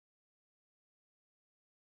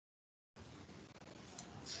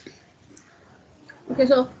Okay,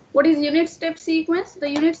 so what is unit step sequence? The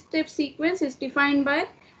unit step sequence is defined by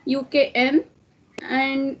UKN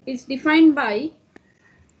and is defined by,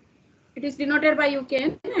 it is denoted by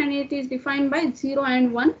UKN and it is defined by 0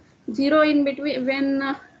 and 1. 0 in between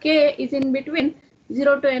when k is in between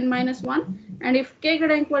 0 to n minus 1, and if k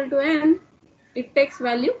greater than equal to n, it takes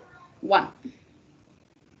value 1.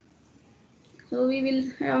 So we will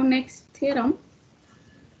have next theorem,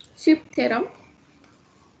 shift theorem.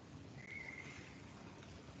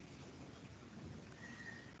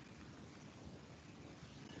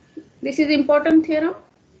 This is important theorem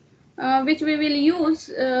which we will use.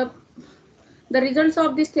 The results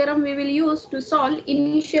of this theorem we will use to solve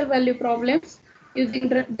initial value problems using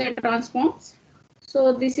the transforms.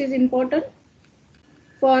 So this is important.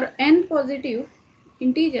 For n positive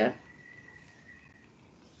integer,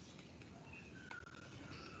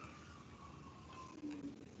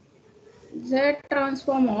 z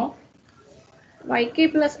transform of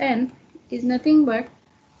yk plus n is nothing but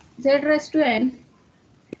z raised to n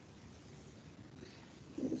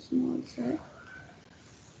small z.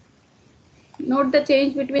 Note the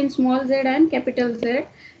change between small z and capital Z.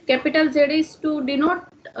 Capital Z is to denote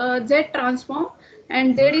Z transform,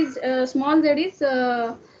 and Z is small z is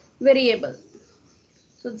variable.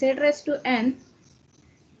 So Z raised to n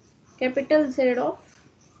capital Z of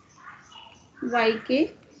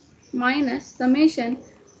yk minus summation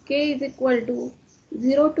k is equal to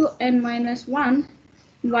 0 to n minus 1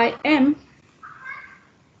 ym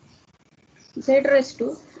Z raised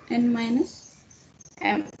to n minus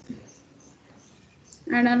m.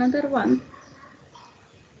 And another one,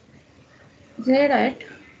 z at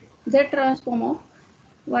z transform of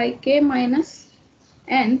yk minus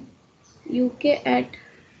n uk at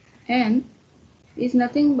n is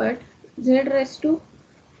nothing but z raised to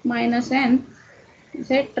minus n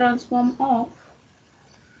z transform of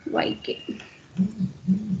yk.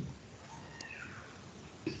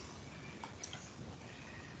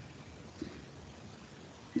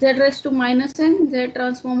 Z raised to minus n z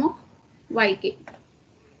transform of yk.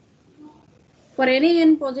 For any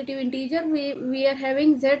n positive integer, we are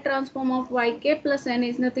having z transform of yk plus n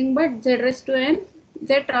is nothing but z raised to n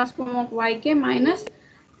z transform of yk minus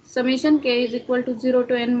summation k is equal to 0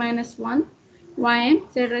 to n minus 1 ym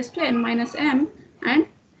z raised to n minus m. And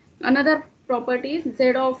another property is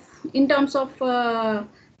z of, in terms of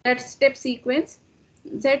that step sequence,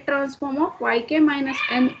 z transform of yk minus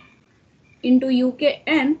n into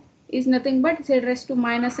ukn is nothing but z raised to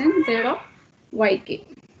minus n z of yk.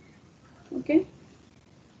 Okay,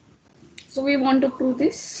 so we want to prove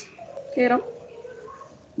this theorem.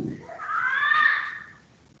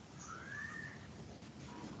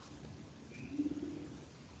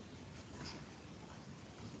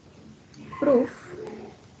 Proof.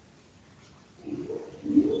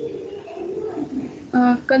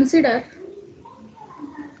 Consider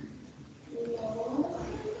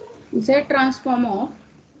z transform of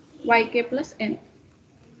yk plus n.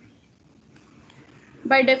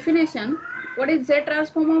 By definition, what is z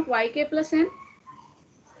transform of yk plus n?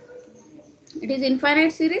 It is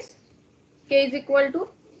infinite series. K is equal to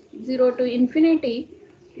 0 to infinity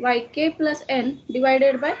yk plus n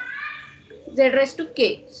divided by z raised to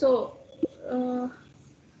k. So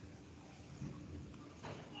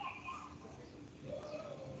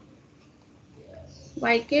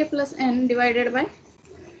yk plus n divided by,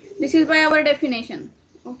 this is by our definition.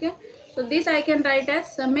 Okay, so this I can write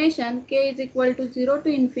as summation k is equal to 0 to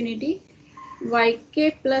infinity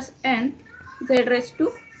yk plus n z raised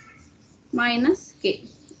to minus k.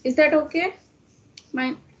 Is that okay?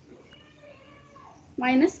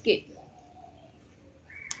 Minus k.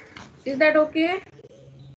 Is that okay?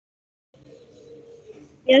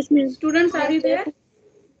 Yes, miss. Students, are you there?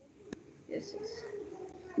 Yes, yes.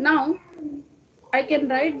 Now I can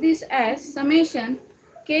write this as summation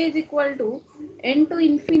k is equal to n to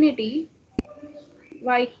infinity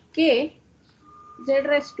yk z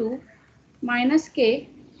raised to minus k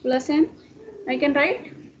plus n. I can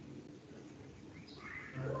write.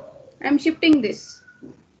 I am shifting this.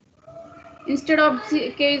 Instead of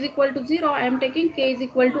k is equal to 0, I am taking k is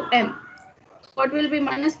equal to n. What will be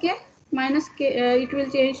minus k? Minus k, it will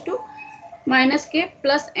change to minus k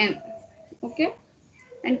plus n. Okay,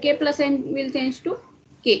 and k plus n will change to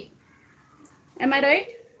k. Am I right?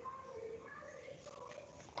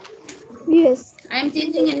 Yes. I am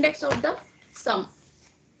changing index of the sum.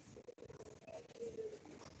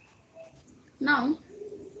 Now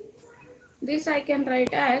this I can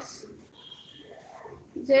write as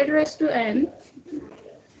z raised to n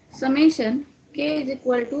summation k is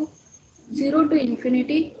equal to 0 to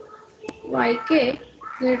infinity yk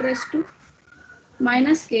z raised to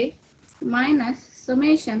minus k minus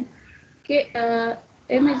summation k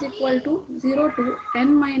m is equal to 0 to n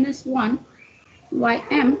minus 1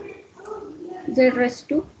 ym z raised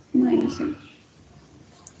to minus n.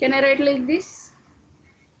 Can I write like this?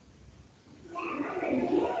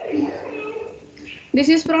 This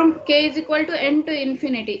is from k is equal to n to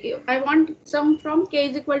infinity. I want sum from k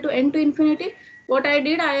is equal to n to infinity. What I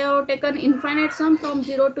did, I have taken infinite sum from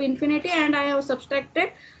 0 to infinity and I have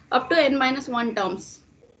subtracted up to n minus 1 terms.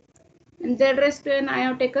 And z raised to n I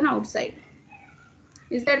have taken outside.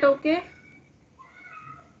 Is that okay?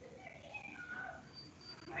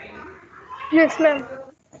 Yes, ma'am.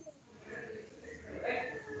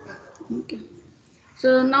 Okay.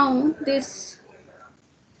 So now this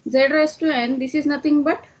z raised to n, this is nothing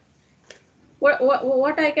but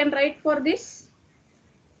what I can write for this?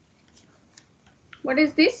 What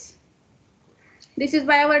is this? This is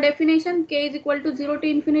by our definition, k is equal to 0 to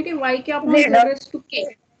infinity yk upon z Z raised to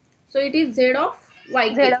k. So it is z of Z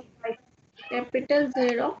yk, of Y. capital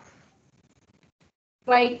Z of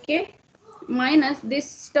yk minus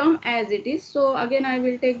this term as it is. So again I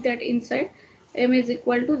will take that inside. M is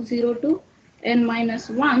equal to 0 to n minus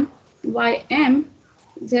 1 ym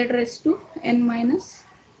z raised to n minus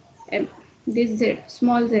m. This z,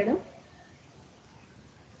 small z.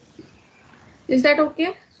 Is that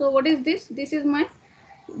okay? So what is this? This is my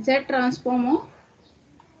z transform of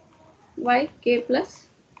yk plus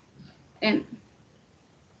n.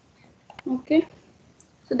 Okay.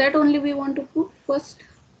 So that only we want to prove first.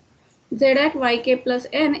 Z at yk plus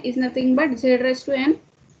n is nothing but z raised to n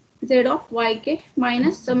z of yk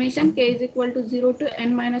minus summation k is equal to 0 to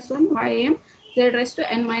n minus 1 ym z raised to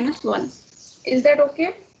n minus 1. Is that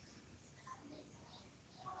okay?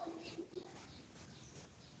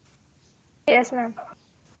 Yes, ma'am.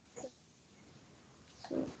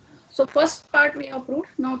 So first part we have proved.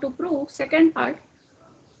 Now to prove second part.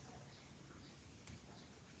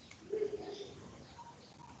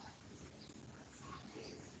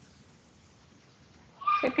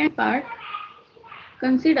 Second part,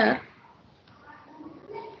 consider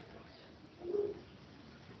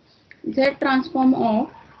z transform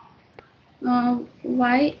of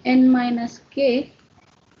yn minus k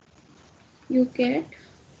uk at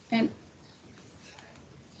n.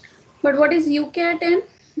 But what is uk at n?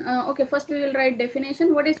 Okay, first we will write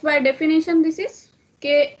definition. What is by definition? This is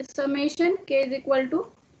k summation k is equal to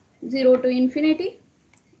 0 to infinity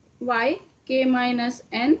y k minus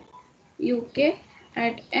n uk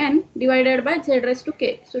at n divided by z raised to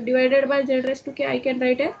k. So divided by z raised to k I can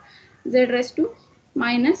write as z raised to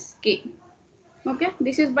minus k. Okay,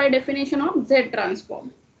 this is by definition of z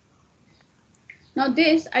transform. Now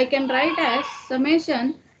this I can write as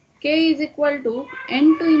summation k is equal to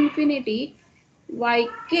n to infinity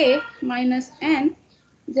yk minus n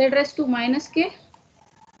z raised to minus k,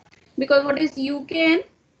 because what is ukn?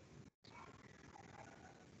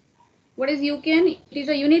 What is ukn? It is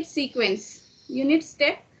a unit sequence, unit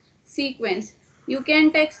step sequence. You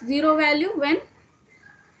can take 0 value when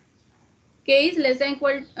k is less than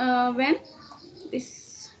equal when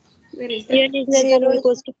this, where is that? N is less than or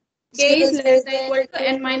equals to K is less than equal to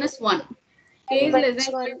n minus 1. K N is less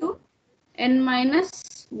than minus equal 1. to n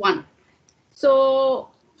minus 1. So,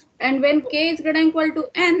 and when k is greater than equal to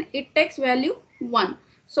n, it takes value 1.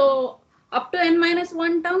 So, up to n minus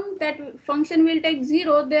 1 term, that function will take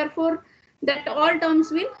 0. Therefore, that all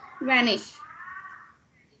terms will vanish.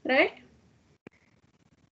 Right?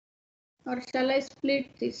 Or shall I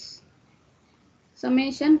split this?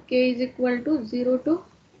 Summation k is equal to 0 to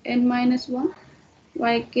n minus 1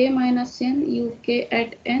 yk minus n uk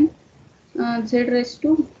at n z raised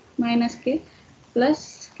to minus k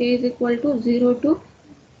plus k is equal to 0 to,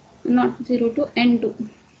 not 0 to n to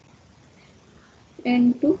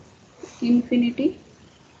infinity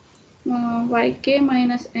yk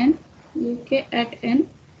minus n uk at n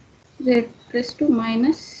z raised to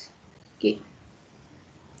minus k.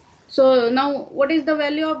 So now what is the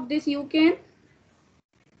value of this ukn?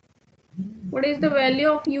 What is the value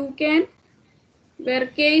of ukn where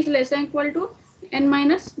k is less than equal to n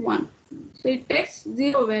minus 1? So it takes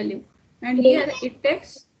 0 value, and here it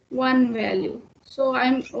takes 1 value. So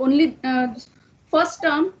I'm only first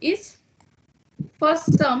term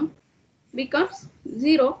becomes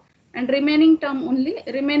 0 and remaining term only,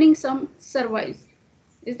 remaining sum survives.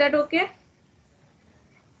 Is that okay?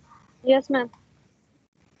 Yes, ma'am.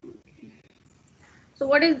 So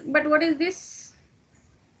what is this?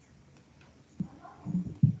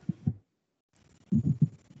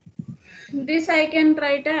 This I can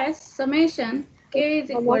write as summation k is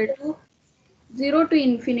equal to 0 to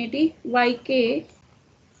infinity yk.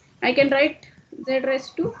 I can write z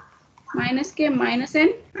raised to minus k minus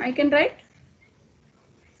n. I can write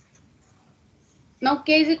Now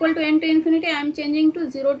k is equal to n to infinity. I am changing to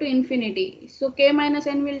 0 to infinity. So k minus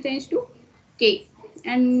n will change to k,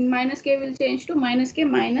 and minus k will change to minus k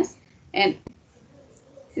minus n.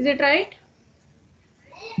 Is it right?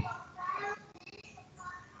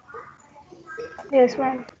 Yes,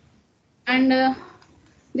 ma'am. And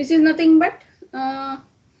this is nothing but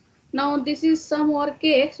now this is sum over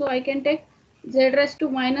k, so I can take z raised to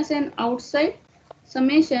minus n outside,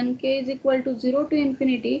 summation k is equal to 0 to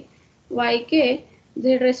infinity yk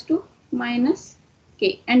z raised to minus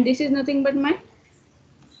k, and this is nothing but my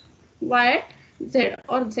y at z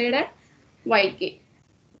or z at yk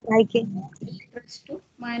Okay. raised to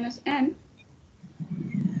minus n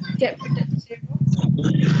capital Z of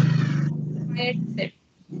y at z,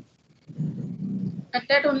 and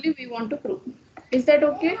that only we want to prove. Is that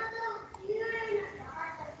okay?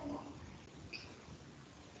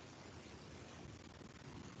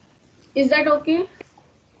 Is that okay?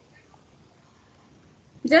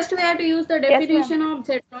 Just we have to use the Yes, ma'am. definition of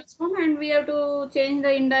Z transform, and we have to change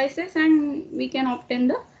the indices, and we can obtain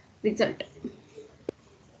the result.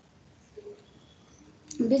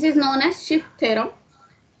 This is known as shift theorem.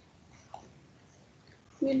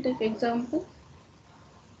 We'll take example.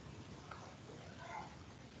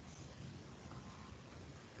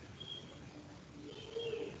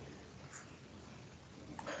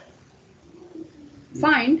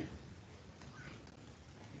 Find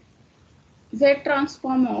Z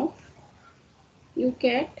transform of U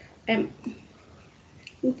cat M,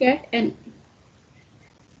 U cat N.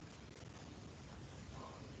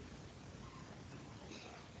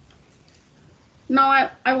 Now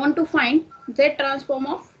I want to find Z transform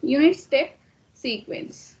of unit step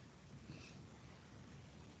sequence.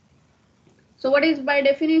 So what is by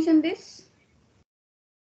definition this?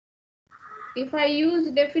 If I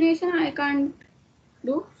use definition, I can't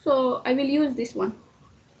do, so I will use this one.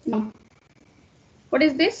 Now, what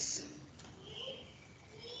is this?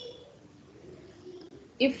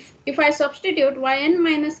 If I substitute yn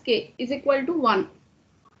minus k is equal to 1,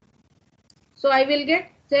 so I will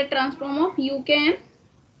get Z transform of ukn,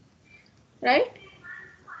 right?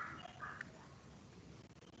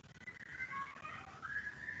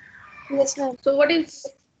 Yes, ma'am. So what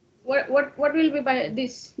will be by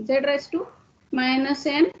this? Z raised to minus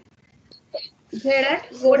n z at,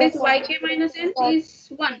 what is yk minus n is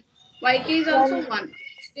 1. Yk is also 1.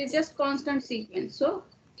 It's just constant sequence. So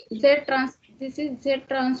this is Z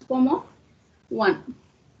transform of 1.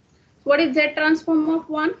 What is Z transform of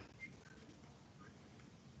 1?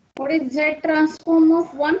 What is Z transform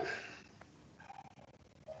of 1?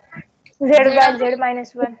 Z by Z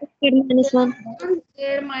minus 1. Z minus 1. Z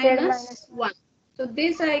Z minus minus 1. So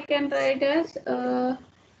this I can write as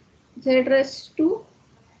Z raised to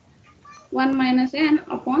 1 minus n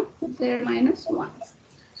upon Z minus 1.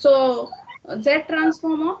 So Z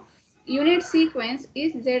transform of unit sequence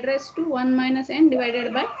is Z raised to 1 minus n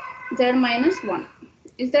divided by Z minus 1.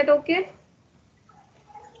 Is that okay?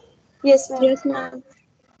 Yes, ma'am. Yes, ma'am.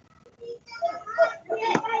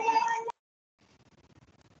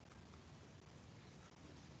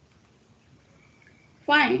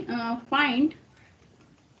 Find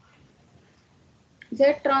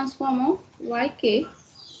Z transform of yk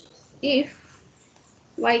if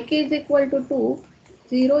yk is equal to 2,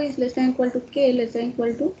 0 is less than equal to k less than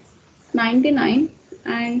equal to 99,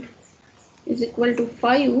 and is equal to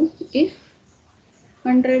 5 if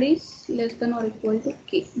 100 is less than or equal to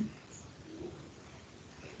k.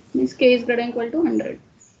 Means k is greater than equal to 100.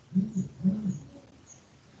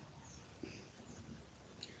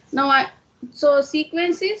 Now so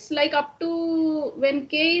sequence is like up to when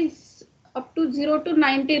k is up to 0 to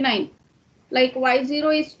 99. Like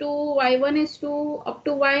y0 is 2, y1 is 2, up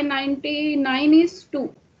to y99 is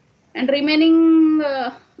 2, and remaining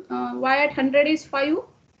y at 100 is 5,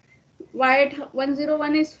 y at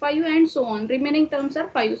 101 is 5, and so on. Remaining terms are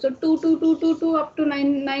 5. So 2, 2, 2, 2, 2 up to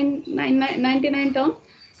 99 terms,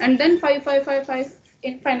 and then 5, 5, 5, 5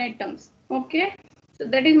 infinite terms. Okay, so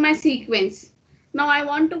that is my sequence. Now I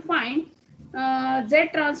want to find Z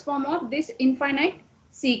transform of this infinite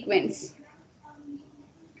sequence.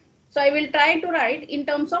 So I will try to write in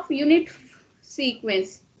terms of unit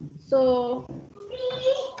sequence. So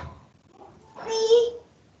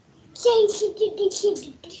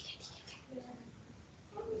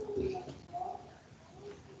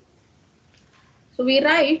we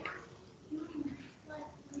write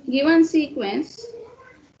given sequence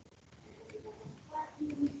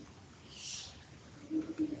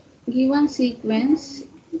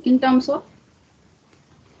in terms of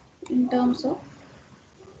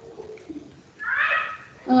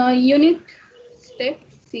unit step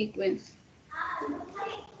sequence.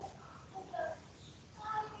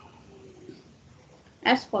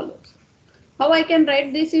 as follows. How I can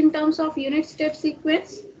write this in terms of unit step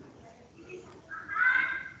sequence?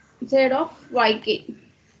 Z of yk.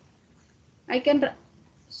 I can,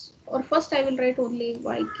 or first I will write only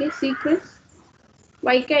yk sequence.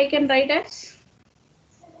 Yk I can write as,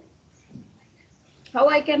 how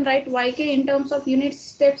I can write yk in terms of unit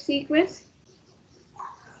step sequence?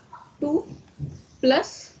 2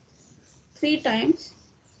 plus 3 times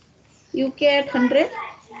uk at 100.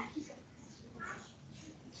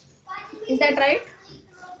 Is that right?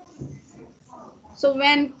 So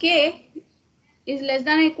when k is less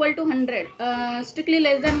than or equal to 100, strictly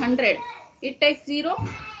less than 100, it takes 0,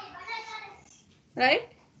 right?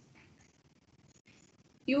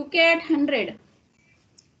 uk at 100.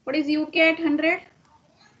 What is uk at 100?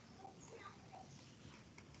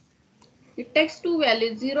 It takes two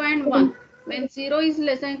values, 0 and 1. When 0 is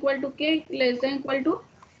less than or equal to k less than or equal to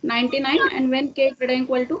 99, and when k greater than or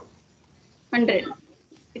equal to 100,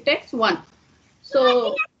 it takes 1.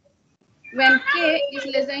 So when k is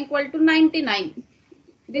less than or equal to 99,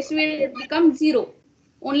 this will become 0.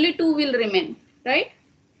 Only 2 will remain, right?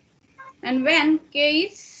 And when k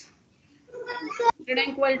is greater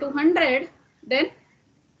than or equal to 100, then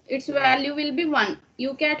its value will be 1.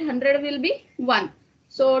 uk at 100 will be 1.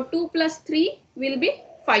 So 2 plus 3 will be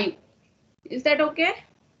 5. Is that okay?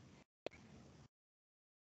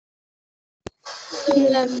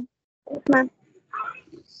 Yes, ma'am.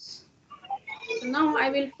 So now I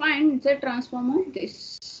will find Z transform of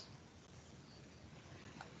this.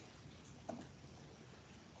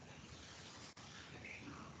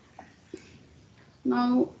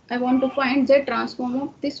 Now I want to find Z transform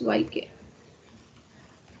of this yk.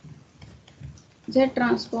 Z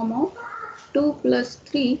transform of 2 plus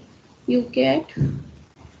 3 uk at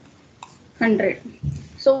 100.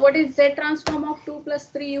 So what is Z transform of 2 plus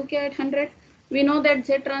 3 uk at 100? We know that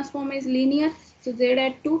Z transform is linear. So Z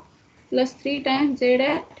at 2 plus 3 times Z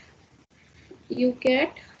at uk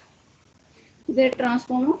at Z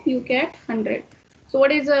transform of uk at 100. So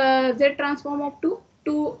what is Z transform of 2?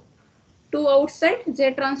 2 outside,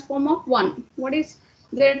 Z transform of 1. What is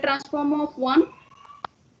Z transform of 1?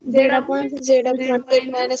 Z upon Z Z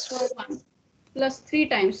upon minus 1 plus 3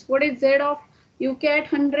 times. What is Z of uk at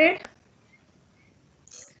 100?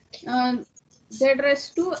 Z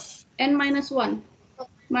raised to n minus 1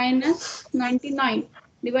 minus 99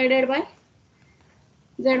 divided by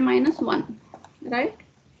Z minus 1, right?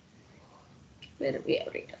 Where we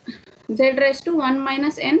have written Z raised to 1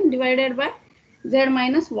 minus n divided by Z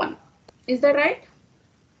minus 1. Is that right?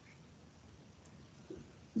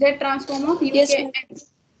 Z transform of uk Yes, n.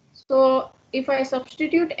 So if I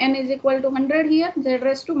substitute n is equal to 100 here, Z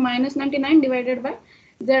raised to minus 99 divided by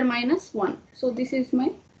Z minus 1. So this is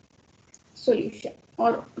my solution.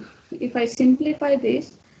 Or if I simplify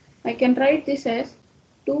this, I can write this as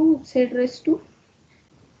 2Z raised to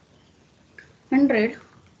 100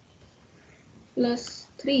 plus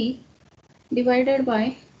 3 divided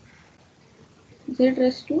by Z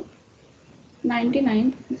raised to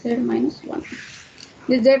 99 Z minus 1.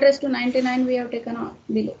 This Z raised to 99 we have taken out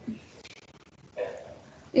below.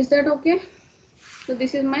 Is that okay? So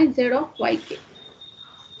this is my Z of yk.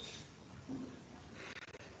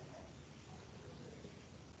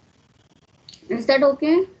 Is that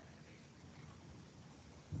okay?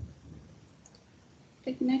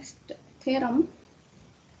 Take next theorem.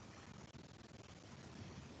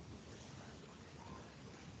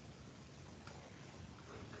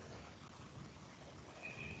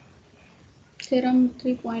 Theorem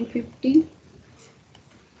 3.15.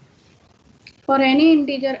 For any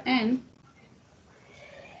integer n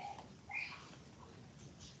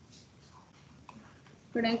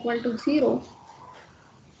greater than equal to 0,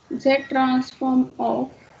 Z transform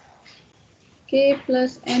of k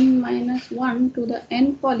plus n minus 1 to the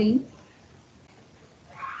n falling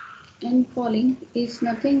is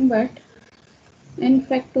nothing but n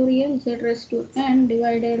factorial Z raised to n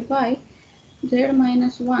divided by Z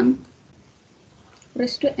minus 1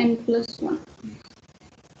 raised to n plus 1.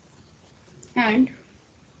 And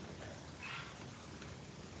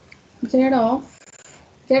Z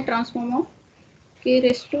transform of k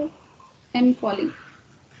raised to n falling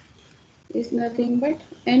is nothing but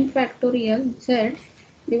n factorial Z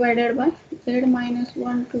divided by Z minus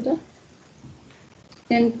 1 to the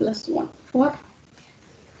n plus 1 for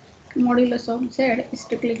modulus of Z is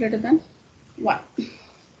strictly greater than 1.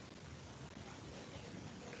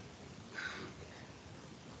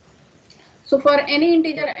 So for any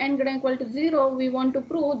integer n greater than equal to 0, we want to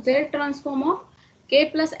prove Z transform of k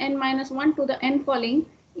plus n minus 1 to the n falling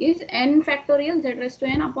is n factorial Z raised to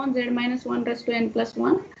n upon Z minus 1 raised to n plus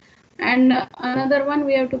 1. And another one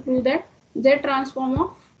we have to prove that Z transform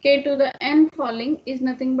of k to the n falling is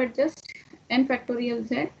nothing but just n factorial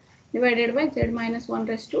z divided by z minus 1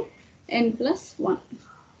 raised to n plus 1.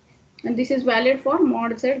 And this is valid for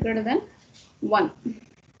mod z greater than 1.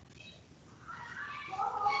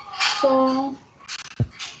 So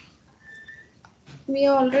we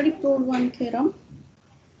have already proved one theorem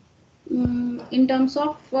in terms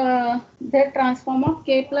of z transform of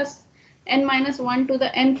k plus n minus 1 to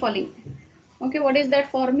the n falling. Okay, what is that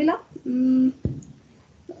formula?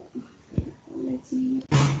 Let me,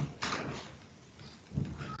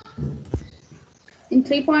 in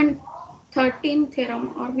 3.13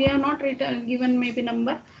 theorem, or we have not written given maybe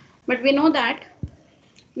number, but we know that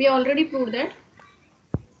we already proved that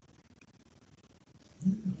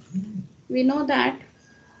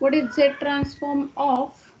what is z transform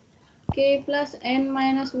of k plus n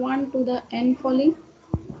minus 1 to the n falling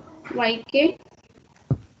yk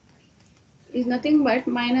is nothing but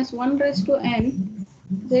minus 1 raised to n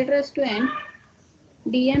z raised to n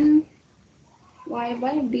dn y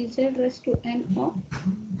by dz raised to n of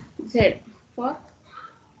z for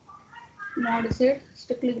mod z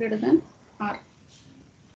strictly greater than r,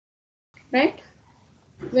 right?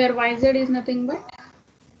 Where yz is nothing but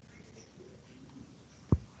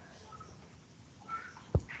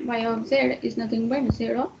y of z is nothing but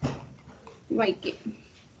z of yk.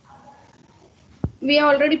 We have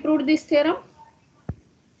already proved this theorem.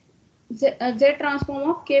 Z transform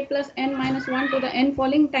of k plus n minus 1 to the n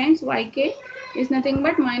falling times yk is nothing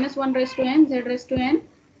but minus 1 raised to n z raised to n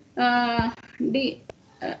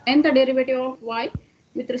nth derivative of y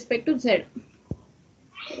with respect to z,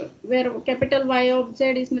 where capital Y of z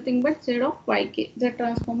is nothing but z of yk, z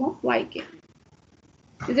transform of yk.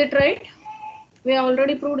 Is it right? We have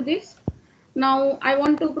already proved this. Now I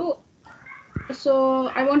want to prove. So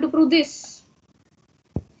I want to prove this.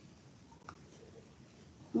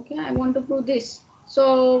 Okay, I want to prove this.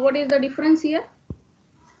 So what is the difference here?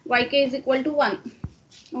 Yk is equal to 1.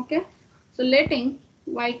 Okay, so letting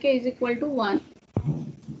yk is equal to 1,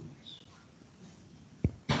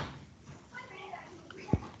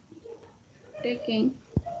 taking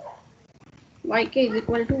yk is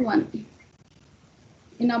equal to 1,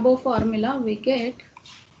 in above formula we get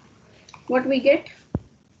what we get.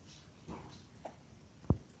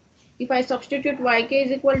 If I substitute yk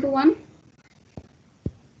is equal to 1,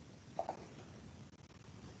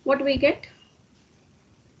 what we get?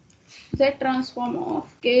 Z transform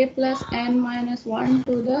of k plus n minus 1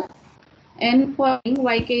 to the n falling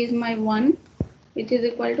yk is my 1, which is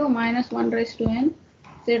equal to minus 1 raised to n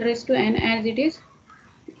z raised to n, as it is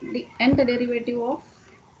the nth derivative of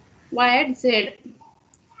y at z.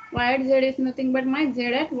 Y at z is nothing but my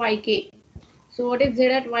z at yk. So what is z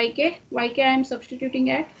at yk? Yk I am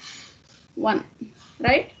substituting at 1,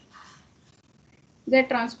 right? Z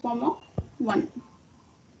transform of 1.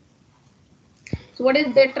 So what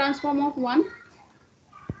is Z transform of 1?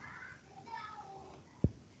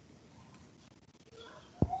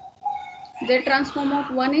 Z transform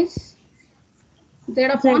of 1 is Z Z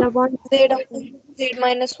upon upon Z upon Z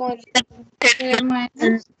minus 1. Z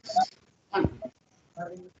minus 1.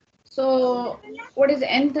 So what is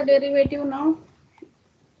nth derivative now?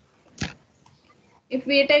 If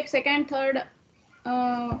we take second, third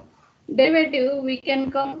derivative, we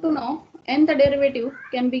can come to know nth derivative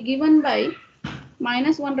can be given by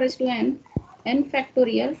minus 1 raised to n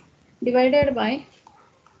factorial divided by,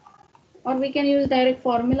 or we can use direct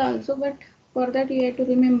formula also, but for that you have to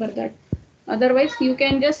remember that. Otherwise you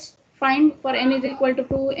can just find for n is equal to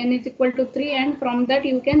 2, n is equal to 3, and from that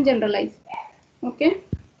you can generalize. Okay,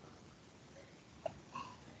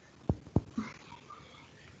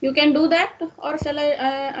 you can do that, or shall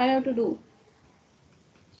I have to do?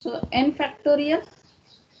 So n factorial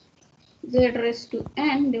z raised to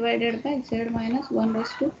n divided by z minus 1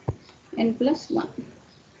 raised to n plus 1.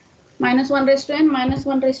 Minus 1 raised to n minus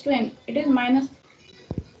 1 raised to n. It is minus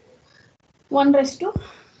 1 raised to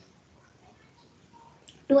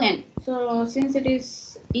 2n. So since it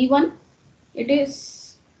is even, it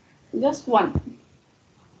is just 1.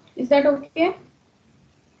 Is that okay?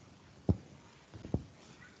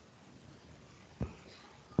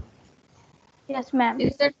 Yes, ma'am.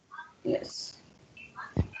 Is that yes?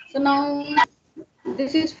 So now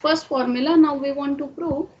this is first formula. Now we want to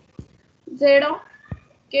prove z of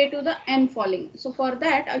k to the n falling. So for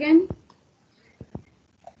that again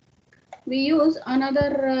we use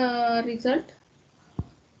another result.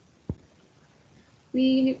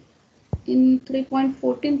 We in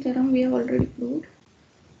 3.14 theorem we have already proved.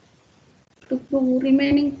 To prove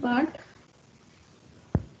remaining part,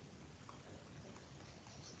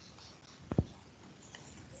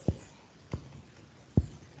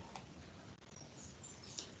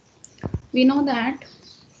 we know that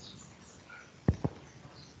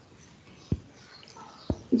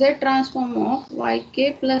Z transform of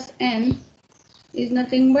yk plus n is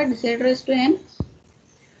nothing but z raised to n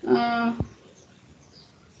uh,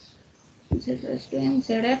 z raised to n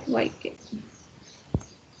z at yk.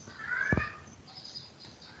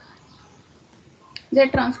 Z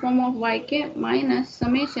transform of yk minus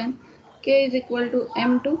summation k is equal to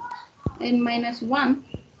m to n minus 1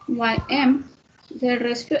 ym z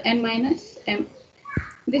raised to n minus m.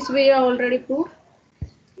 This we have already proved,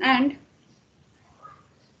 and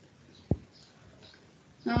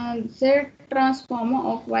Z transform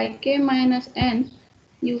of yk minus n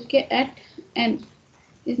uk at n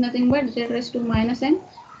is nothing but z raised to minus n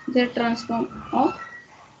Z transform of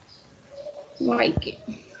yk.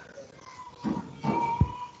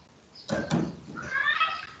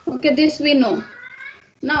 Okay, this we know.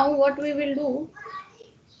 Now what we will do,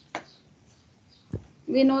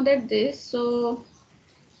 we know that this, so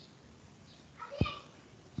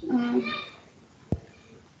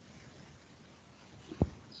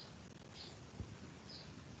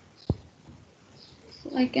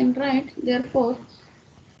I can write, therefore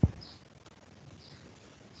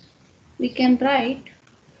we can write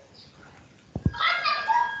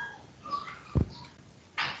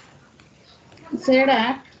z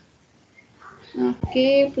at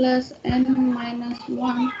k plus n minus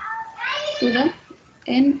 1 to the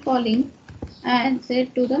n falling and z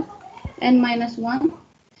to the n minus 1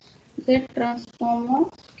 z transform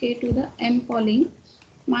of k to the n falling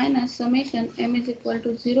minus summation m is equal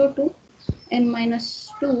to 0 to n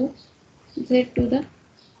minus 2 z to the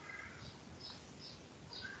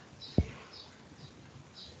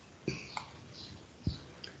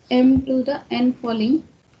m to the n falling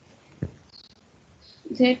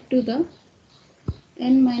z to the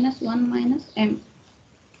n minus 1 minus m.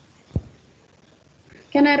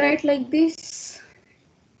 Can I write like this?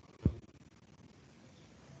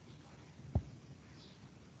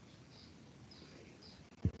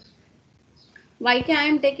 Yk I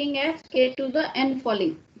am taking as k to the n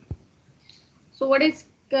falling. So what is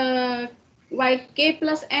yk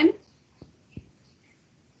plus n?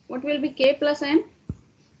 What will be k plus n?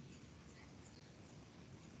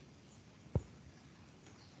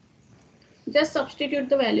 Just substitute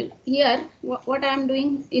the value. Here, what I am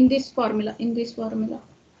doing in this formula, this formula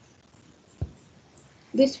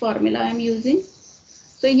I am using.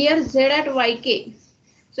 So here z at yk.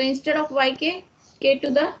 So instead of yk, k to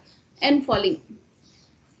the n falling.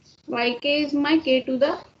 Yk is my k to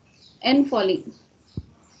the n falling.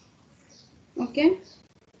 Okay.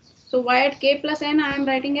 So y at k plus n I am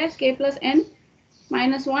writing as k plus n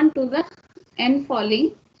minus 1 to the n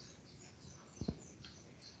falling.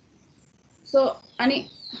 So आणि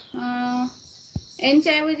n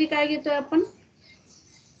च्या ऐवजी काय घेतोय आपण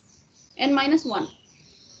n minus 1.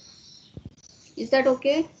 Is that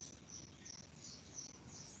okay?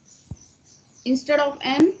 Instead of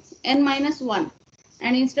n minus 1,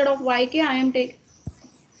 and instead of yk I am taking,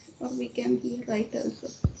 or we can here write also,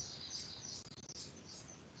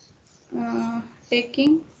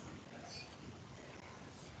 taking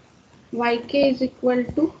yk is equal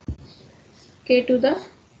to k to the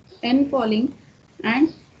n falling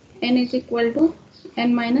and n is equal to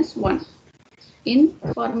n minus 1 in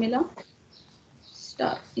formula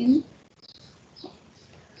star, in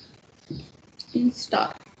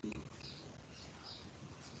star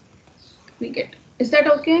we get. Is that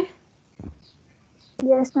okay?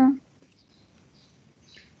 Yes, ma'am.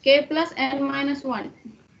 K plus n minus 1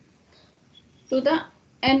 to the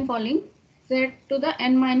n falling, z to the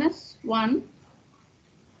n minus 1,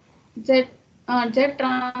 z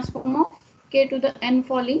transform of k to the n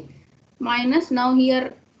falling minus, now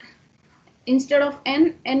here instead of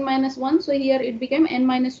n minus 1, so here it became n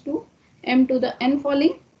minus 2, m to the n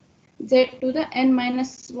falling, z to the n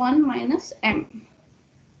minus 1 minus m.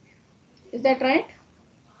 Is that right?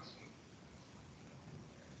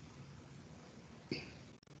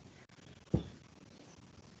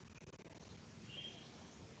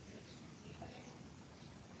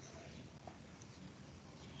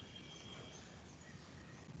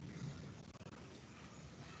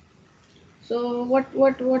 So what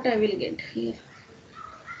I will get here?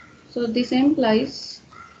 So this implies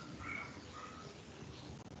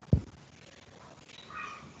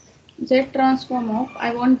z transform of,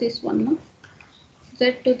 I want this one, no?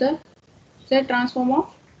 Z transform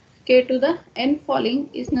of k to the n falling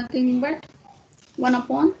is nothing but 1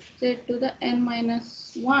 upon z to the n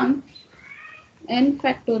minus 1 n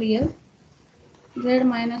factorial z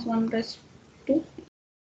minus 1 raised to,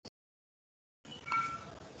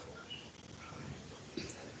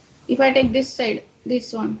 if I take this side,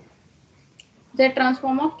 this one, Z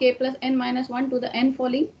transform of k plus n minus 1 to the n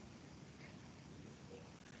falling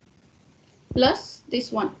plus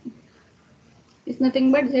this one is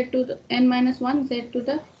nothing but z to the n minus 1 z to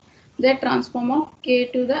the z transform of k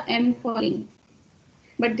to the n falling.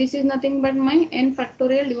 But this is nothing but my n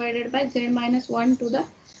factorial divided by z minus 1 to the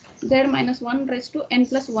z minus 1 raised to n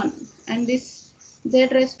plus 1, and this z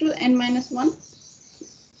raised to n minus 1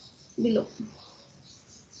 below.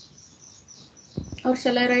 Or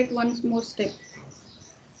shall I write one more step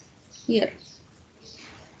here?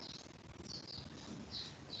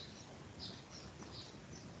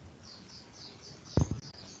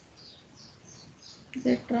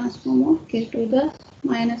 Z transform of k to the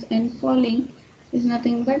minus n falling is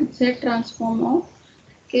nothing but z transform of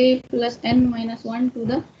k plus n minus 1 to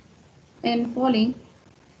the n falling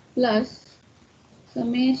plus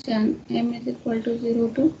summation m is equal to 0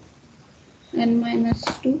 to n minus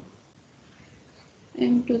 2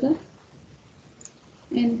 m to the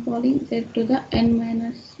n falling z to the n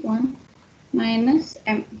minus 1 minus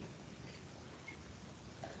m.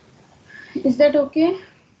 Is that okay?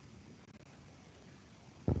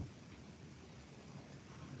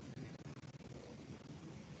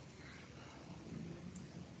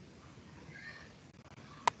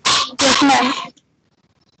 Yes, ma'am.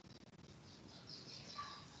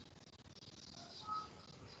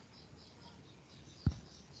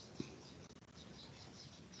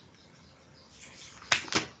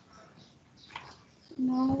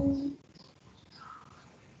 Now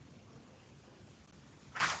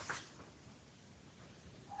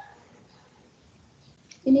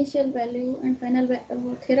initial value and final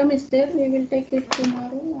theorem is there. We will take it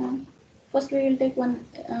tomorrow. First we will take one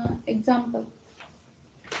example.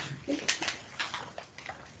 Okay.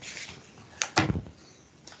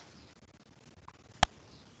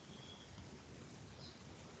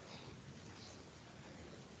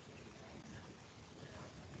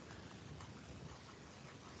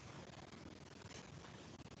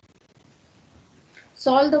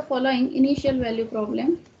 Solve the following initial value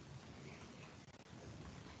problem.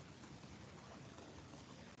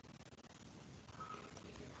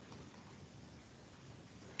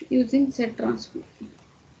 Using Z transform.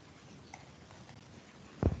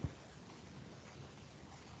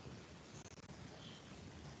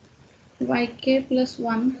 Yk plus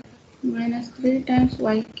 1 minus 3 times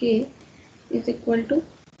yk is equal to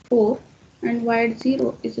 4 and y at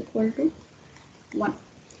 0 is equal to 1.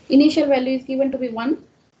 Initial value is given to be 1,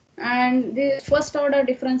 and the first order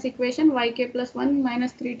difference equation yk plus 1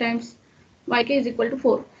 minus 3 times yk is equal to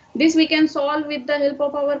 4. This we can solve with the help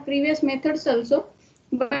of our previous methods also,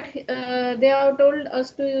 but they have told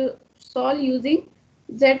us to solve using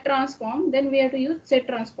Z transform, then we have to use Z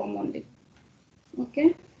transform only.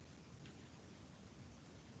 Okay.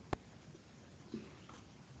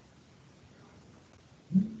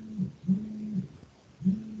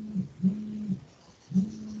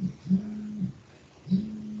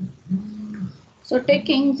 So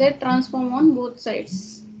taking Z transform on both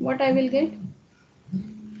sides, what I will get?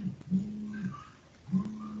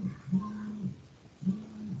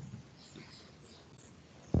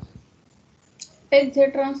 Take Z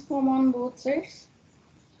transform on both sides.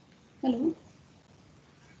 Hello.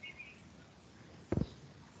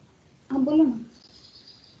 हाँ बोलो ना,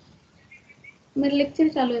 मेरा lecture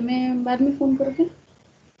चालू है, मैं बाद में phone करूँ क्या?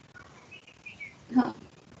 हाँ.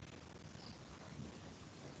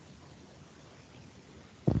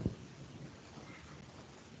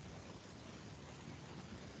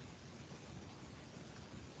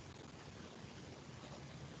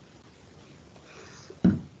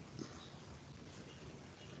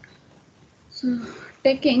 So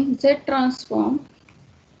taking Z transform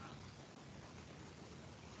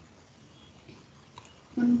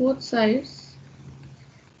on both sides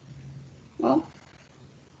of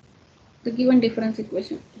the given difference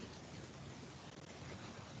equation,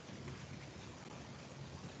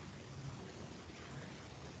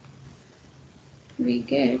 we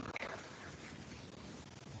get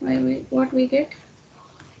what we get?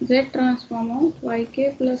 Z transform of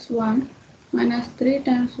yk plus 1 minus 3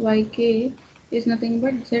 times yk is nothing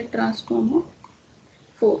but Z transform of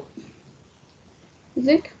 4. Is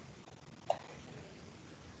it?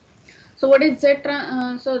 So what is Z?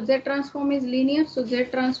 So Z transform is linear. So Z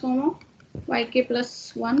transform of yk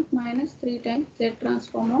plus 1 minus 3 times Z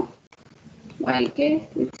transform of yk,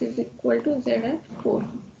 which is equal to Z at 4.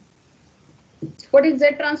 What is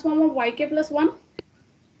Z transform of yk plus 1?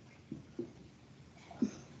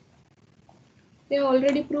 We have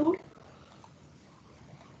already proved.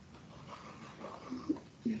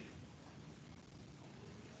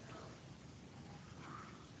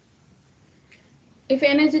 If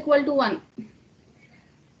n is equal to 1,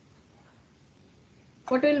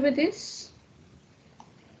 What will be this?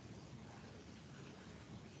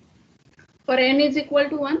 For n is equal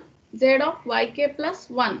to 1, z of yk plus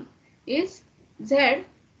 1 is z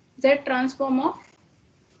transform of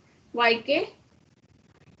yk,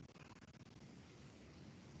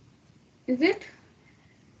 is it,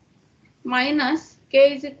 minus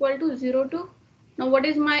k is equal to 0 to, now what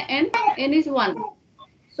is my n? N is 1.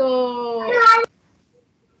 So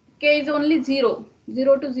k is only 0.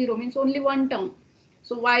 0 to 0 means only one term.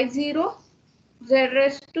 So y0 z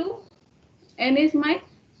raised to n is my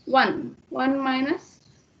 1. 1 minus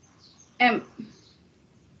m.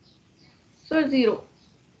 So 0.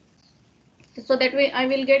 So that way I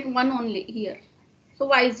will get 1 only here. So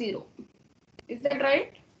y0. Is that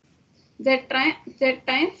right? Z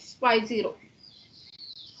times y0.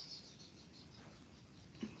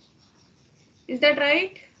 Is that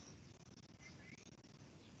right?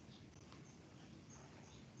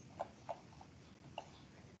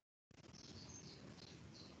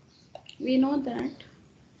 We know that.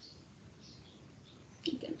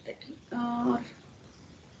 You can write or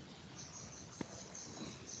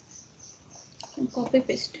copy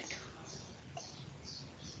paste it.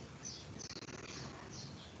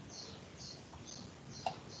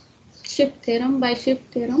 Shift theorem, by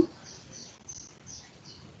shift theorem.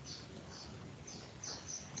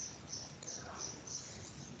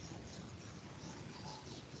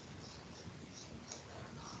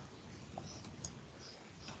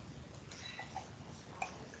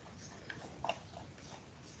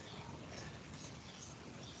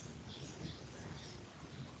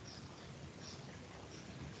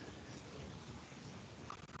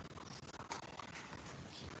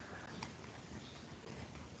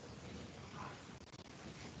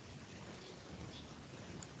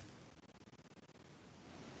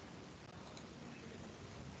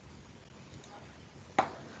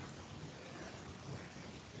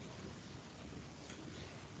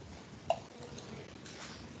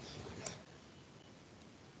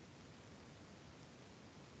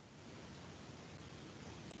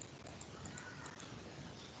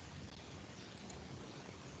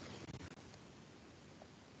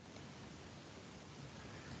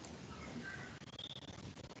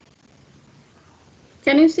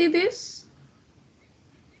 Can you see this?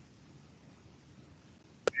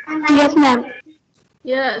 Yes, ma'am.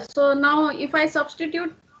 Yeah. So now if I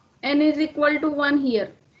substitute n is equal to 1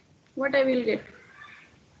 here, what I will get?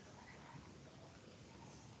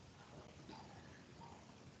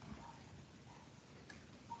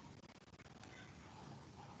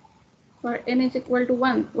 For n is equal to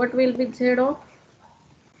 1, what will be z of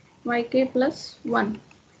yk plus 1?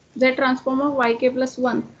 Z transform of yk plus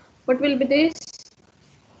 1. What will be this?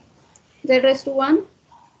 Z raised to 1,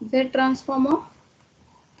 Z transform of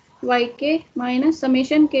yk minus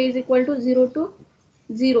summation k is equal to 0 to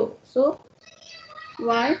 0. So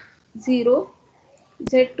y 0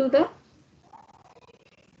 z to the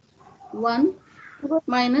 1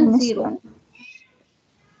 minus Minus 0, 1.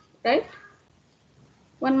 right?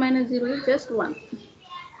 1 minus 0 is just 1.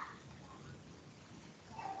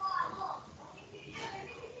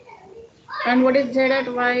 And what is z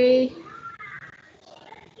at y?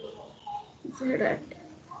 Z at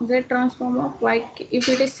z transform of yk. If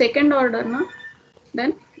it is second order, na,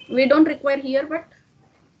 then we don't require here, but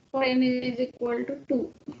for n is equal to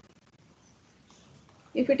 2.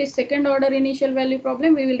 If it is second order initial value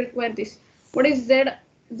problem, we will require this. What is z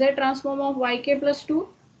transform of yk plus 2?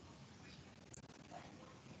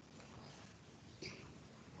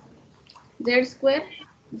 Z square,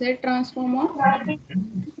 Z transform of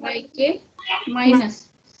yk minus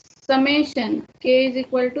summation k is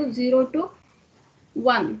equal to 0 to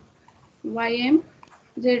 1 ym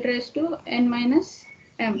z raised to n minus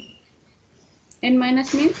m. N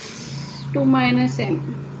minus means 2 minus m,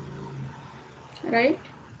 right?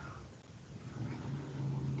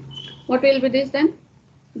 What will be this then?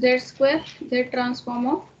 Z square, Z transform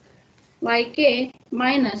of yk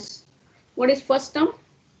minus, what is first term?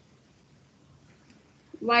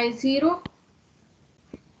 Y0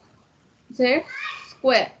 Z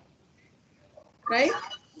square, right?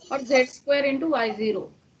 Or Z square into Y0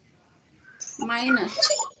 minus,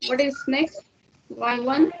 what is next?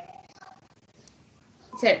 Y1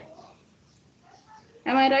 Z.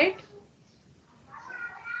 Am I right?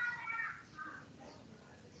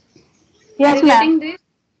 Are Yes, you ma'am. getting this?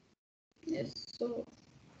 Yes. So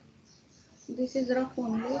this is rough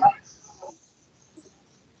only.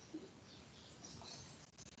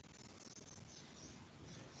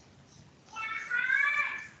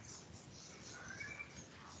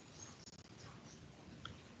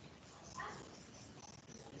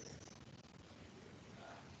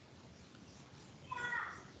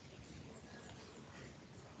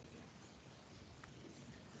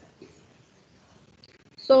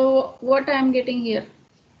 So what I am getting here,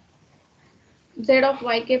 z of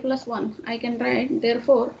yk plus 1, I can write,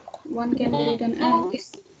 therefore 1 can be written as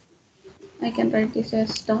this. I can write this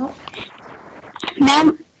as star.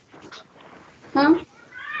 Ma'am Huh?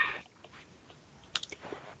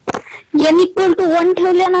 n equal to 1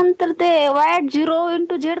 ठेवल्यानंतर ते y @ 0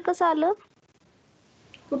 into Z कसं आलं?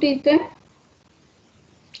 कुठे इथे?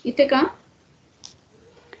 इथे का?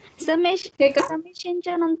 हे का?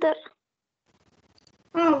 समेशनच्या नंतर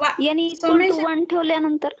हा, n इक्वल टू समेशन. 1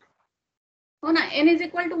 ठेवल्यानंतर. हो ना, n इज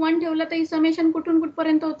इक्वल टू 1 ठेवलं तर समेशन कुठून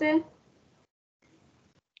कुठपर्यंत होते?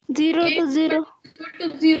 0 to 0.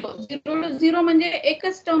 0 to 0 म्हणजे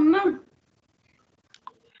एकच टर्म ना.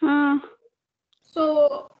 हा. So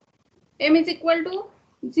m is equal to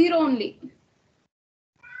 0 only.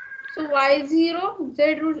 So y0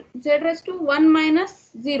 z raised to 1 minus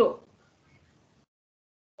 0.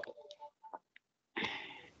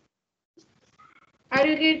 Are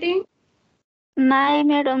you getting? नाही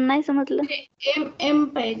मॅडम, नाही समजलं. m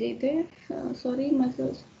पाहिजे इथे. सॉरी,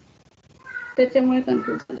 माझं त्याच्यामुळे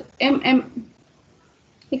कन्फ्युज झालं. m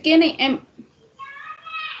हे के नाही, m.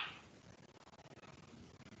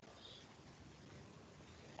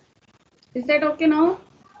 Is that okay now?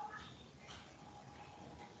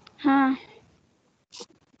 हा.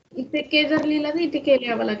 इथे के जर लिहिला तर इथे के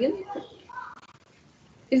लिहावं लागेल.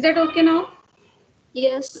 Is that okay now?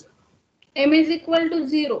 Yes. m is equal to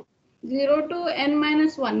 0. 0 to n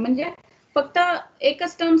minus 1 म्हणजे फक्त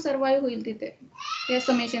एकच टर्म सर्वाइव्ह होईल तिथे या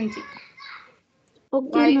समेशनची.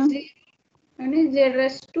 Okay ma'am. y0 आणि z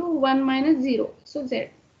raised to 1 minus 0. So z.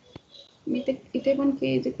 मी इथे पण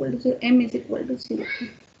k is equal to 0, m is equal to 0.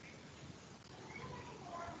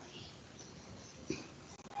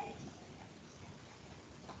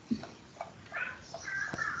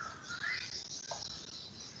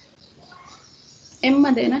 m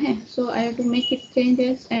मध्ये ना हे, so I have to make it change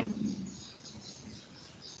as m.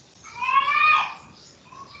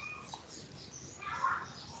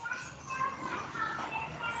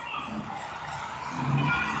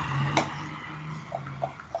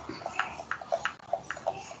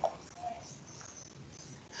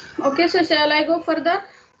 Okay, so shall I go further?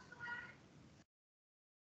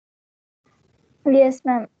 Yes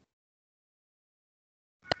ma'am.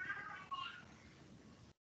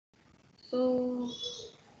 So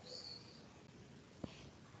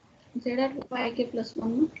z at yk plus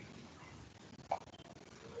 1.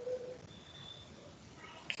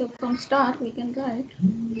 So from start we can write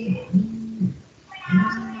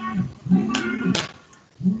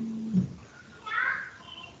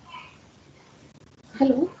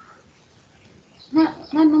hello. हाँ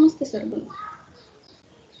हाँ, नमस्ते sir, बोला.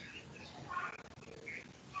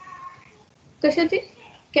 कशाची?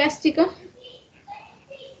 कॅशची का?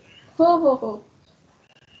 हो हो हो.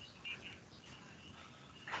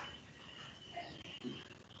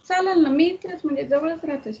 चालेल ना, मी इथेच म्हणजे जवळच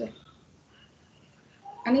राहते सर.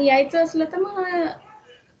 आणि यायचं असलं तर मग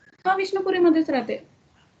हा विष्णुपुरीमध्येच राहते.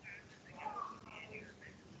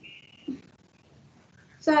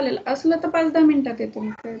 चालेल, असलं तर 5-10 मिनिटात येतो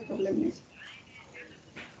मी, काही प्रॉब्लेम नाही.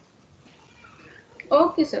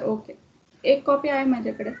 Okay sir, okay. एक कॉपी आहे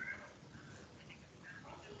माझ्याकडे.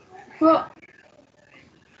 हो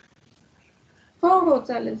हो हो,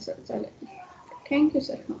 चालेल सर, चालेल. Thank you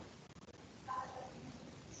sir. हां.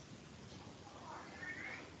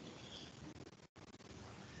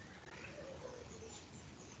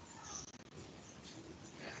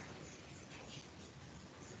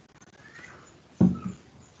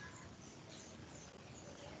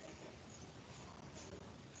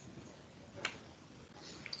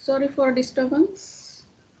 Sorry for disturbance.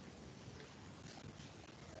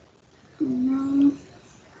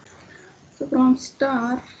 So from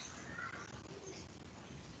star,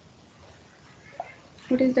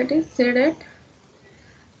 what is that? Is z at?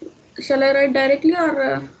 Shall I write directly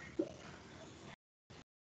or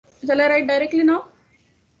shall I write directly now?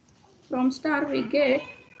 From star we get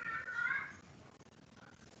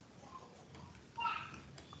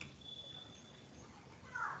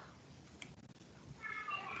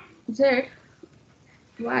z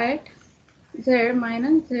y at z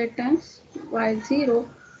minus z times y0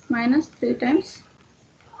 minus 3 times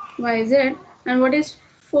yz. And what is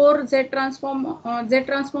 4 z transform of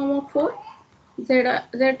 4?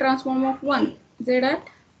 Z transform of 1, z at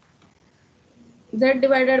z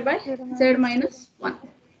divided by z minus 1.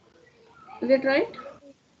 Is it right?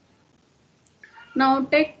 Now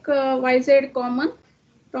take yz common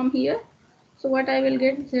from here. So what I will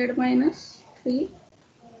get, z minus 3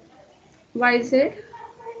 yz,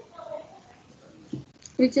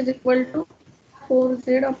 which is equal to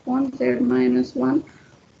 4z upon z minus 1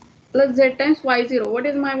 plus z times y0. What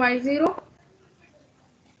is my y0?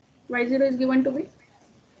 Y0 is given to be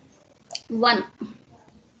 1,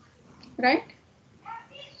 right?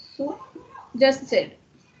 So just z.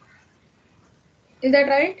 Is that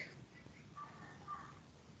right?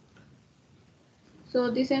 So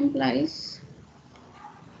this implies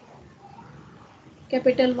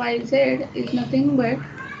capital YZ is nothing but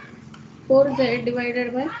 4z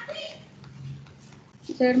divided by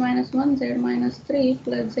z minus 1, z minus 3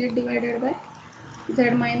 plus z divided by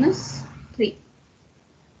z minus 3.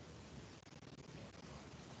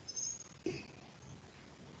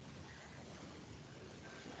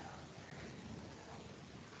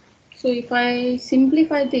 So if I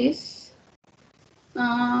simplify this,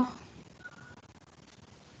 uh,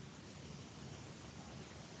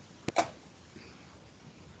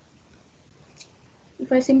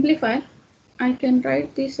 if I simplify, I can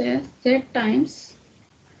write this as z times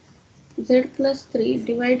z plus 3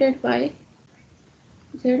 divided by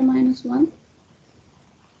z minus 1,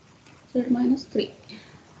 z minus 3.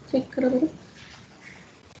 Check करो बरो.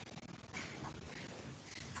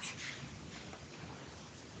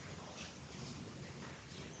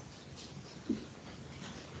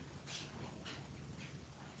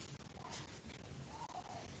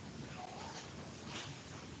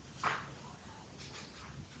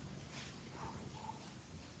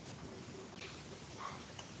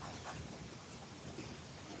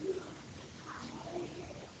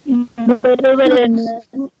 बरोबर आहे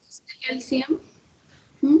ना. LCM.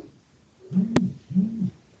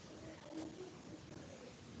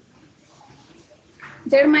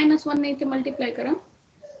 Z minus 1 ने इथे multiply करा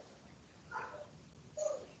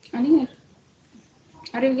आणि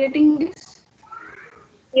are you getting this?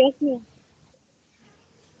 Yes, ma'am.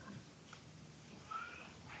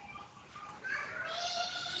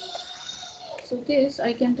 So this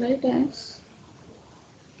I can write as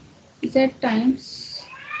z times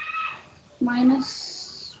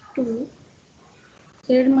minus 2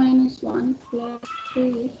 z minus 1 plus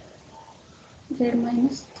 3 z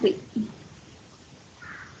minus 3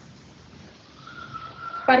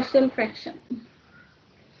 partial fraction,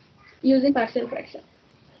 using partial fraction.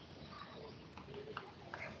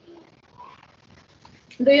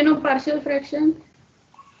 Do you know partial fraction?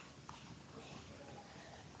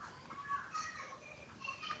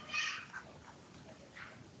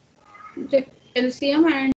 Check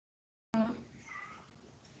LCM and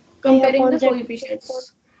comparing the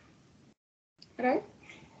coefficients, right?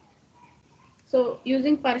 So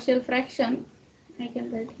using partial fraction, I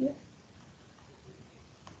can write here.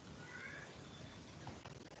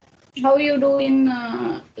 How you do in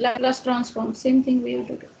Laplace transform? Same thing we have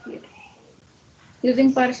to do here.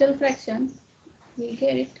 Using partial fraction, we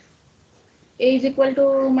get a is equal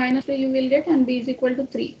to minus 2 you will get, and b is equal to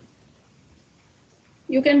 3.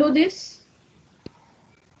 You can do this.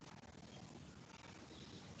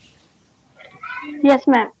 Yes,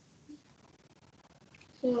 ma'am.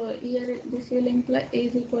 So here this will imply a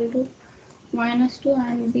is equal to minus 2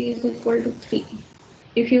 and b is equal to 3.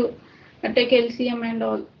 If you take LCM and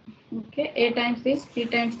all, okay, a times this, b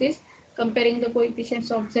times this, comparing the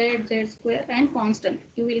coefficients of z, z square and constant,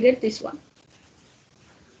 you will get this one.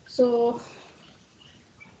 So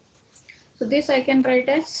this I can write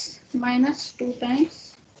as minus 2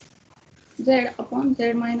 times z upon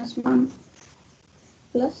z minus 1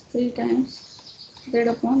 plus 3 times z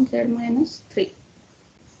upon z minus 3.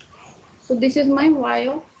 So this is my y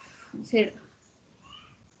of z.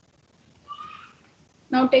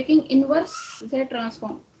 Now taking inverse z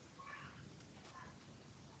transform.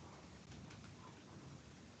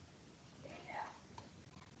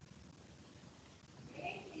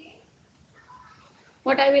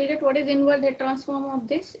 What I will get? What is inverse z transform of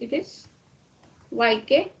this? It is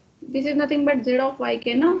yk. This is nothing but z of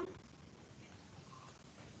yk, no?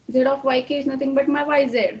 Z of yk is nothing but my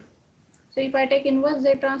yz. So if I take inverse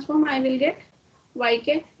z transform, I will get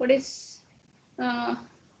yk. Uh,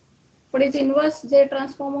 what is inverse z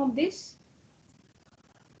transform of this?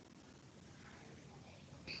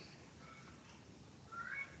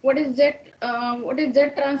 What is z? What is z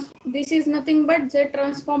trans? This is nothing but z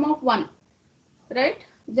transform of 1, right?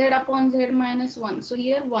 Z upon z minus 1. So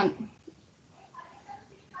here 1.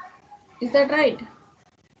 Is that right?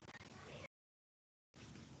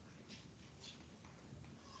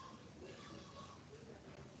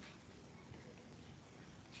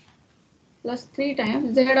 Plus 3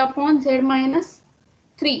 times z upon z minus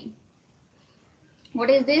 3. What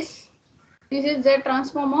is this? This is z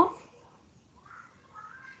transform of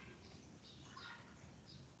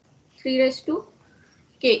 3 raised to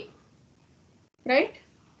k, right?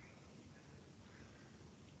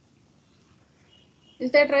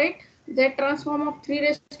 Is that right? Z transform of 3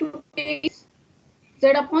 raised to k is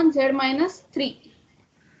z upon z minus 3.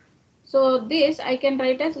 So this I can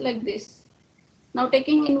write as like this. Now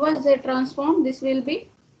taking inverse Z transform, this will be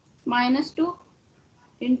minus 2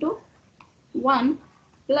 into 1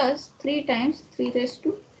 plus 3 times 3 raised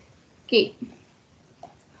to k.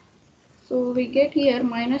 So we get here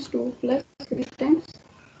minus 2 plus 3 times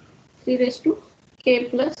 3 raised to k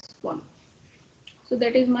plus 1. So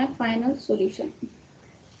that is my final solution.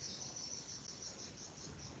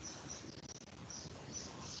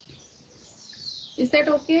 Is that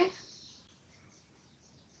okay?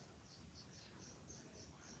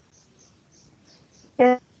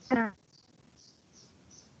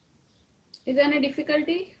 Is there any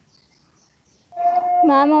difficulty?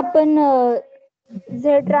 Ma'am आपण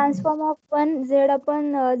Z transform of 1 Z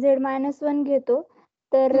आपण Z minus 1 घेतो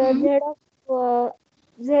तर Z of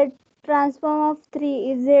Z transform of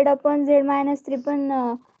 3 Z upon Z minus 3 पण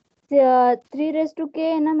 3 raise to के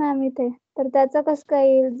आहे ना ma'am इथे तर त्याचा कसं काय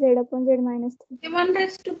येईल Z upon Z minus 3 1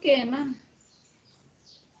 raised to k ना.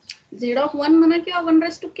 Z of 1 म्हणा किंवा 1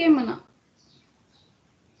 raised to k म्हणा.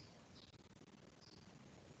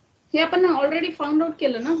 हे आपण ऑलरेडी फाउंड आउट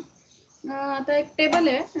केलं ना. आता एक टेबल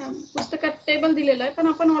आहे पुस्तकात टेबल दिलेलं आहे पण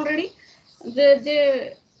आपण ऑलरेडी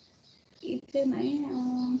जे इथे नाही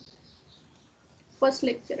फर्स्ट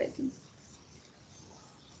लेक्चर आहे think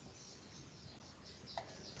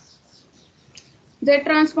Z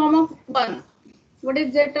transform of 1. What is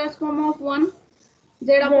Z transform of 1?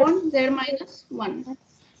 Z upon Z minus 1.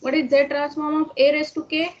 What is Z transform of A raised to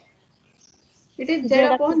K? It is Z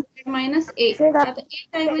upon Z minus A. आता A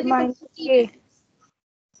च्या ऐवजी फक्त 3 आहे.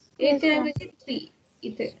 A च्या ऐवजी 3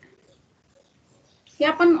 इथे. हे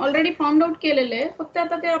आपण already found out केलेले आहे फक्त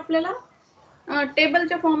आता ते आपल्याला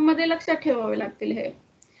टेबलच्या फॉर्म मध्ये लक्षात ठेवावे लागतील.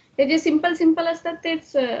 हे जे सिंपल असतात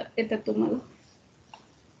तेच येतात तुम्हाला.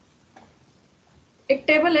 एक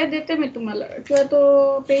टेबल आहे देते मी तुम्हाला किंवा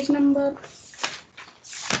तो page number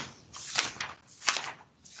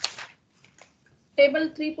table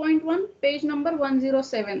 3.1 page number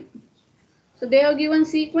 107. So they have given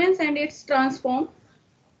sequence and its transform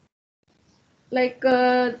like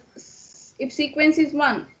if sequence is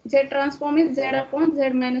 1 Z transform is Z upon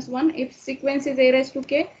Z minus 1. If sequence is A raised to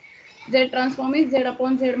K Z transform is Z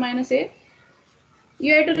upon Z minus A.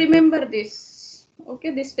 You have to remember this,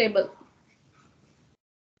 okay, this table.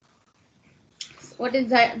 What is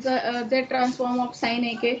Z transform of sin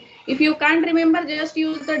AK? If you can't remember, just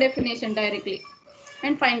use the definition directly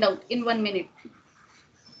and find out in 1 minute.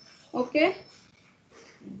 Okay.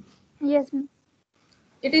 Yes, ma'am.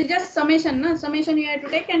 It is just summation, na? Summation you have to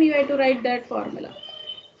take and you have to write that formula.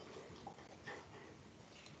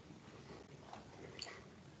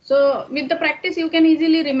 So with the practice, you can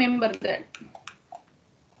easily remember that.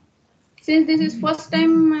 Since this is first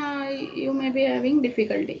time, you may be having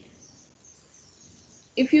difficulty.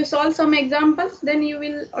 If you solve some examples, then you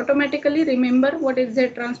will automatically remember what is Z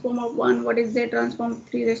transform of 1, what is Z transform of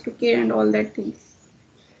 3 raised to K and all that things.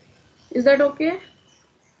 Is that okay?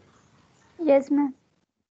 Yes, ma'am.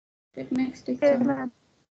 Take next example. Yes, ma'am.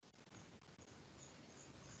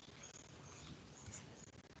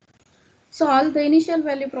 Solve the initial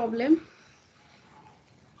value problem.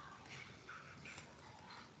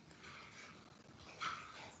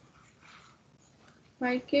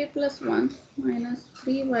 Yk plus 1 minus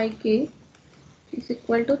 3yk is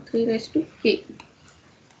equal to 3 raised to k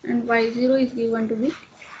and y0 is given to be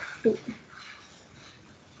 2.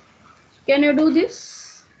 Can you do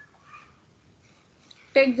this?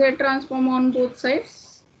 Take Z transform on both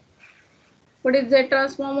sides. What is Z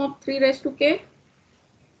transform of 3 raised to k?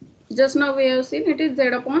 Just now we have seen it is Z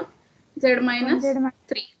upon Z minus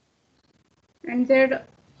 3 and Z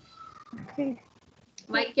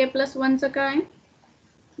yk plus 1 चा काय आहे?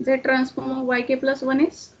 Z transform of yk plus 1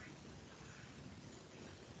 is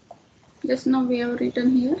just now we have written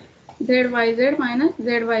here zyz minus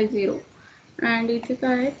zy0 and इथे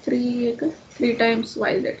काय आहे 3 times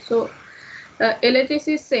yz. So LHS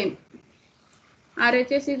is same.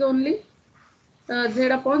 RHS is only Z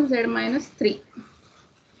upon Z minus 3.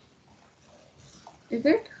 Is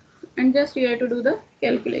it? And just you have to do the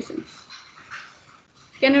calculations.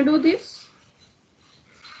 Can you do this?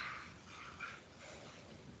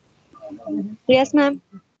 Yes, ma'am.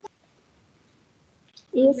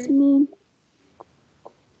 Yes, ma'am.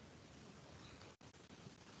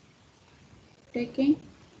 Taking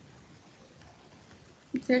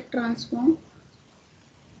Z transform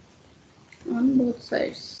on both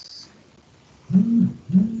sides.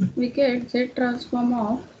 We get Z transform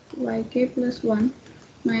of yk plus 1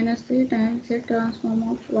 minus 3 times Z transform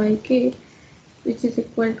of yk which is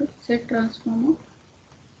equal to Z transform of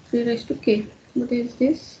 3 raised to k. What is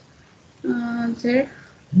this? Z,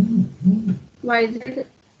 yz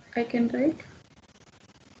I can write,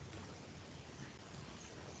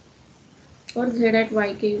 or z at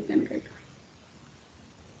yk you can write,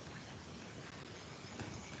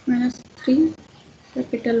 minus 3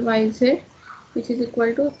 capital YZ, which is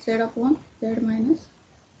equal to z upon z minus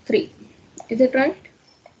 3. Is it right?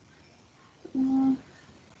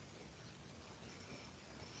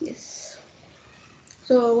 Yes.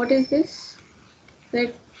 So what is this?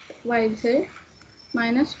 Z YZ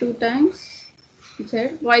minus 2 times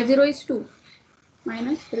z, y0 is 2,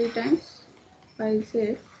 minus 3 times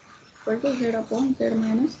yz equal to z upon z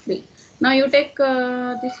minus 3. Now you take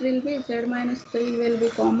this will be z minus 3 will be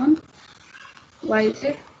common,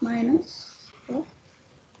 yz minus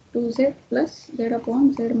 2z plus z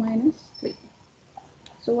upon z minus 3.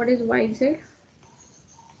 So what is yz?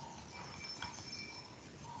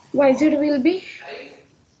 Yz will be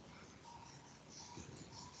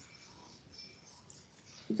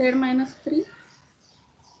z minus 3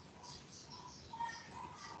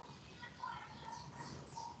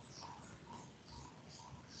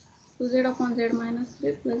 to z upon z minus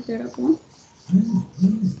 3 plus z upon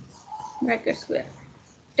bracket square.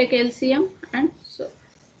 Take LCM and so.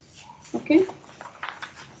 Okay.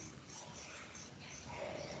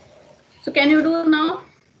 So can you do now?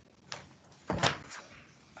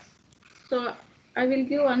 So I will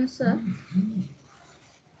give answer.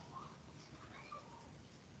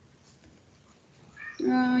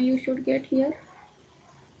 You should get here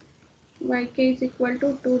yk is equal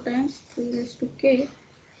to 2 times 3 raised to k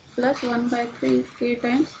plus 1 by 3 k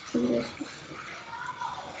times 3 raised to.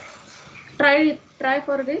 Try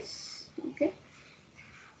for this. Okay.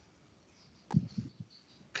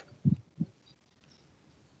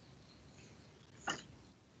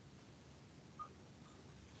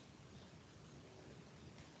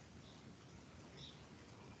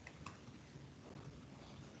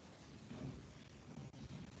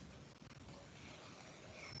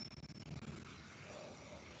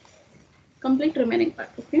 Complete remaining part.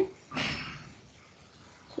 Okay.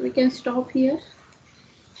 So we can stop here.